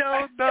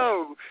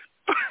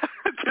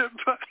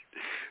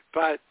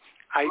 but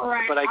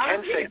I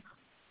can say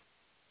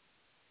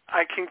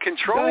I can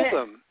control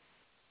them.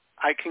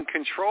 I can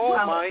control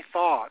my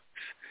thoughts,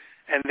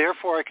 and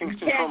therefore I can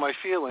control my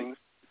feelings.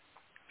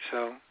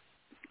 So,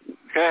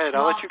 go ahead.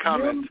 I'll let you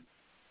comment.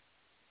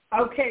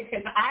 Okay,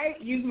 because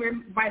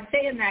by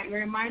saying that, you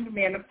reminded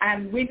me,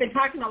 and we've been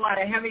talking a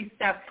lot of heavy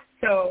stuff,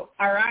 or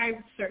I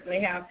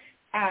certainly have.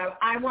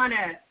 I want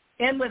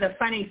to end with a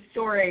funny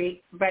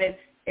story, but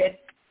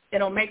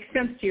it'll make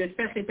sense to you,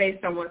 especially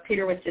based on what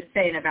Peter was just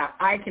saying about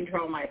I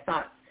control my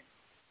thoughts.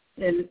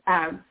 And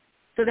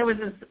so there was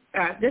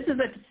this is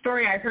a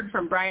story I heard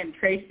from Brian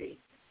Tracy,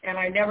 and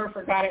I never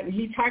forgot it. And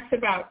he talks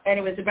about, and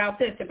it was about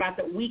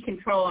that we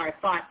control our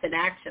thoughts and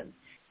actions.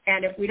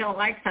 And if we don't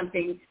like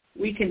something,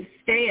 we can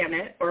stay in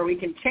it or we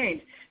can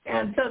change.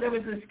 And so there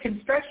was this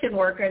construction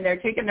worker, and they're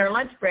taking their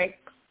lunch break,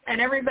 and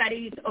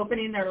everybody's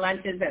opening their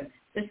lunches, and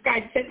this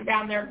guy's sitting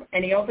down there,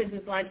 and he opens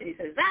his lunch, and he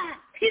says,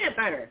 peanut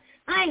butter.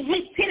 I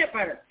hate peanut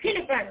butter.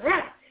 Peanut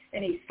butter.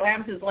 And he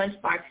slams his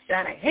lunchbox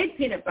shut. I hate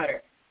peanut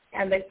butter.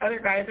 And the other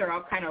guys are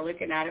all kind of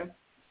looking at him.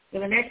 So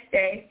the next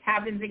day,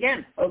 happens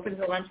again. Opens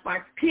the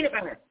lunchbox, peanut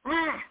butter.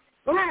 I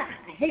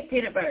hate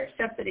peanut butter.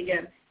 Shuts it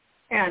again.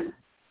 And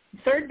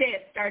third day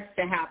it starts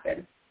to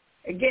happen.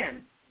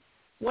 Again,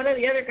 one of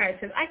the other guys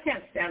says, I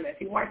can't stand this.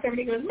 He walks over and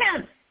he goes,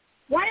 man,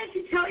 why didn't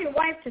you tell your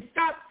wife to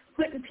stop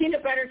putting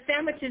peanut butter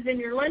sandwiches in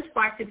your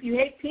lunchbox if you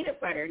hate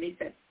peanut butter? And he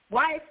said,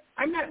 wife,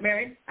 I'm not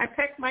married. I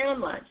packed my own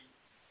lunch.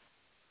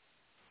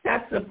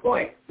 That's the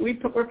point.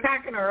 We're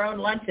packing our own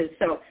lunches,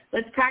 so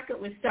let's pack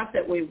it with stuff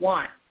that we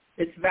want,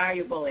 that's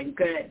valuable and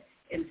good,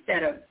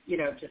 instead of,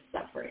 just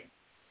suffering.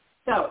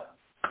 So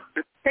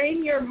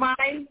train your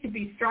mind to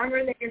be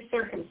stronger than your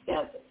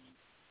circumstances.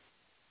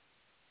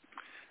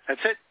 That's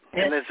it.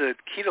 And there's a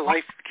key to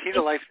life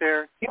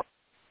there,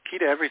 key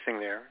to everything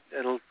there.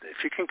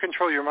 If you can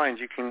control your mind,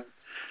 you can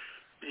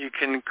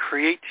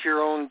create your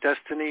own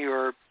destiny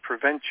or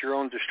prevent your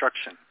own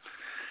destruction.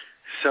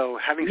 So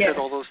having said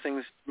all those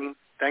things,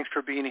 thanks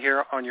for being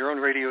here on your own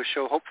radio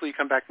show. Hopefully you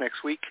come back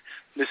next week,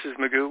 Mrs.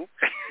 Magoo.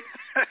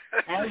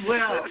 I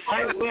will.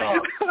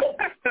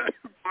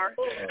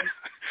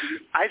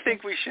 I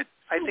think we should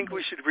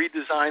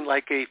redesign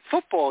like a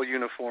football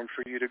uniform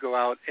for you to go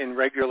out in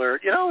regular.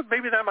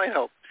 Maybe that might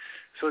help.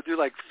 So do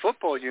like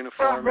football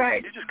uniform. Oh,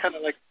 right. You just kind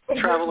of like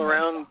travel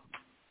around.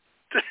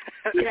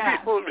 Yeah.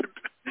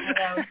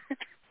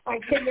 My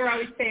kids are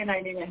always saying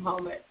I need a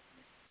helmet.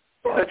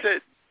 So, that's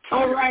it.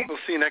 All right. We'll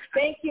see you next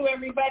time. Thank you,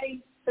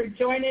 everybody, for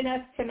joining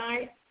us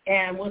tonight,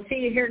 and we'll see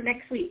you here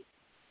next week.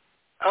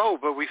 Oh,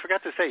 but we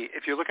forgot to say,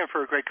 if you're looking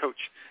for a great coach,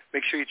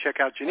 make sure you check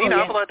out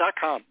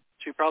JanineAvila.com.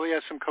 She probably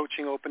has some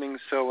coaching openings,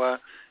 so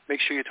make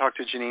sure you talk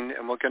to Janine,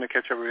 and we're going to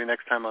catch everybody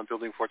next time on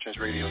Building Fortunes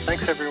Radio.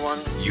 Thanks,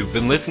 everyone. You've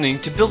been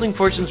listening to Building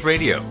Fortunes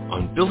Radio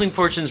on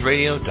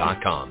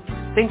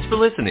BuildingFortunesRadio.com. Thanks for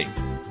listening.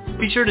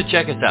 Be sure to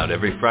check us out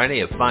every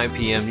Friday at 5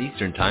 p.m.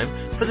 Eastern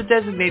Time for the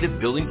designated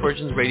Building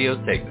Fortunes Radio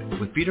segment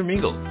with Peter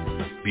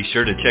Mingils. Be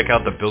sure to check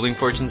out the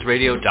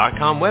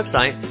BuildingFortunesRadio.com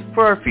website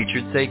for our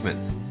featured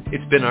segments.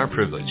 It's been our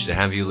privilege to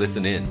have you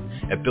listen in.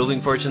 At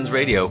Building Fortunes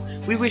Radio,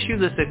 we wish you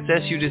the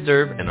success you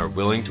deserve and are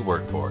willing to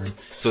work for.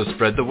 So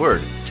spread the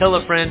word, tell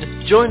a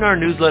friend, join our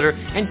newsletter,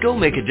 and go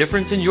make a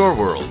difference in your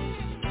world.